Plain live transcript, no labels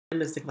My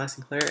name is Nicolai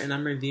Sinclair, and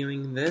I'm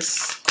reviewing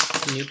this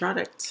new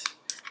product.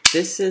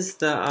 This is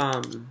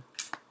the,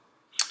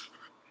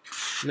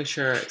 make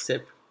sure I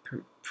said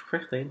it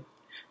correctly,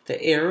 the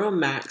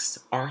ARROWMAX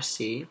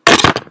RC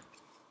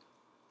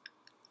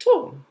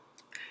tool.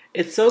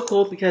 It's so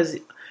cool because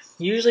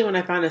usually when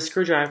I find a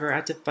screwdriver, I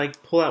have to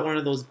like pull out one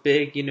of those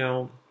big,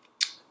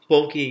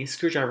 bulky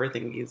screwdriver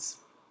thingies.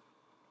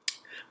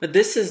 But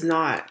this is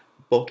not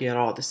bulky at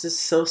all. This is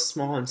so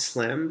small and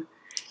slim,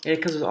 and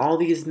it comes with all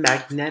these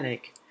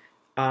magnetic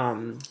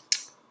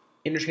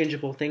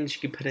interchangeable things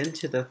you can put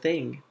into the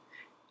thing,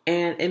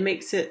 and it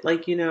makes it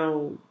like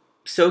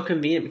so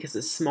convenient because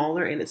it's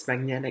smaller and it's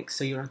magnetic,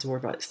 so you don't have to worry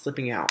about it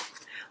slipping out.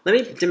 Let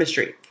me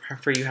demonstrate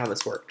for you how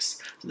this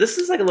works. So this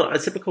is like a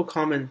typical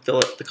common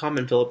Phillips, the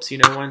common Phillips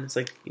one. It's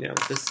like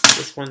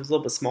this one's a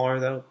little bit smaller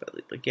though, but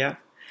like yeah.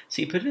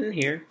 So you put it in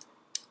here.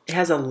 It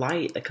has a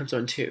light that comes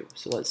on too,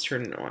 so let's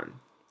turn it on.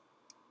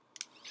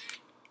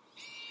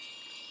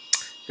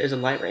 There's a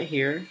light right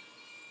here.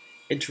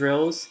 It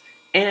drills.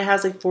 And it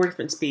has like 4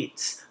 different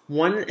speeds.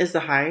 1 is the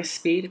highest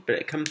speed, but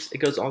it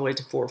goes all the way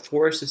to 4.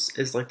 4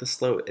 is like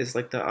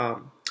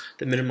the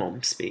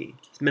minimum speed.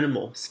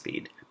 Minimal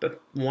speed.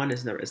 But 1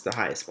 is the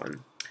highest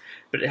one.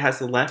 But it has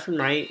the left and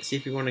right. See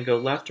if you want to go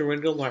left or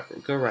want to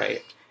go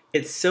right.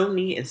 It's so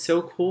neat and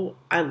so cool.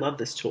 I love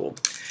this tool.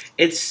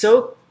 It's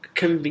so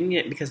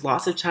convenient because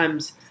lots of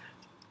times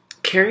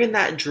carrying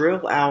that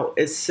drill out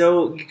is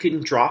so you can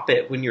drop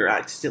it when you're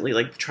accidentally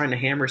like trying to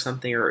hammer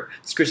something or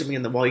screw something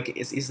in the wall.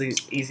 It's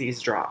easy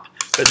as drop.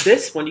 But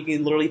this one you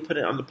can literally put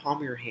it on the palm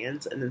of your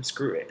hands and then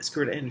screw it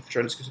in if you're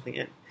trying to screw something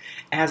in.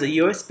 It has a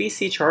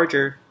USB-C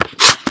charger,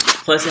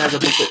 plus it has a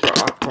booklet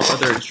for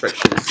other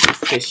instructions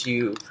in case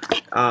you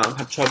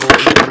have trouble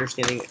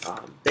understanding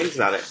things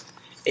about it.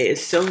 It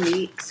is so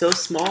neat, so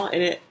small,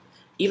 and it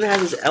even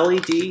has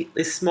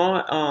this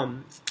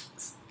small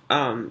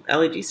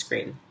LED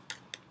screen.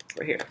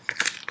 Right here.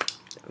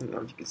 I don't know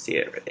if you can see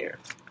it right there.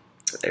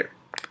 Right there.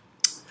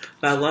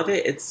 But I love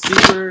it. It's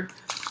super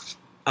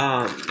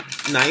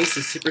nice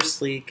and super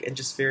sleek and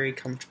just very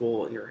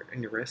comfortable in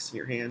your wrist and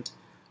your hand.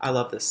 I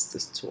love this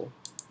tool.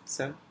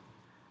 So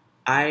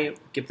I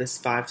give this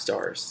 5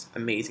 stars.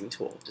 Amazing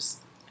tool. Just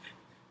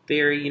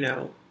very,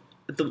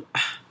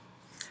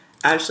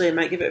 actually I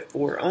might give it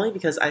 4 only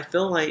because I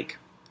feel like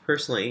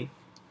personally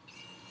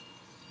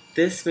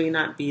this may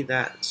not be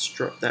that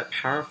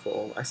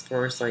powerful as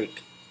far as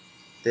like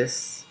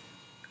this.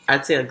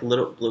 I'd say like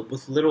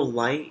with little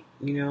light,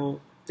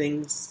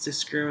 things to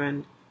screw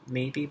in,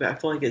 maybe, but I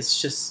feel like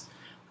it's just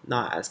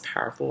not as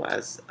powerful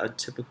as a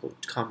typical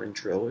common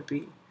drill would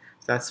be.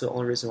 So that's the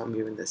only reason why I'm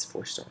giving this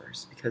 4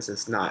 stars, because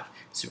it's not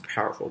super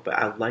powerful, but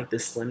I like the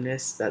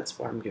slimness. That's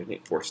why I'm giving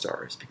it 4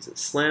 stars, because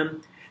it's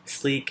slim,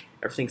 sleek,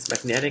 everything's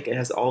magnetic. It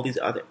has all these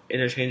other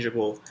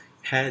interchangeable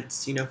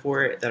heads,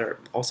 for it that are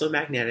also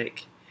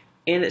magnetic.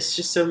 And it's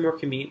just so more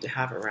convenient to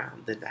have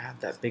around than to have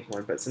that big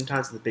one. But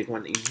sometimes the big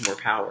one needs more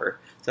power.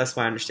 So that's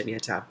why I understand you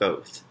have to have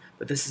both.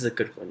 But this is a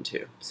good one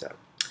too. So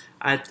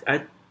I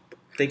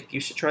think you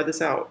should try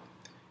this out.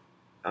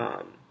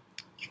 I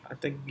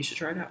think you should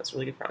try it out. It's a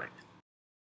really good product.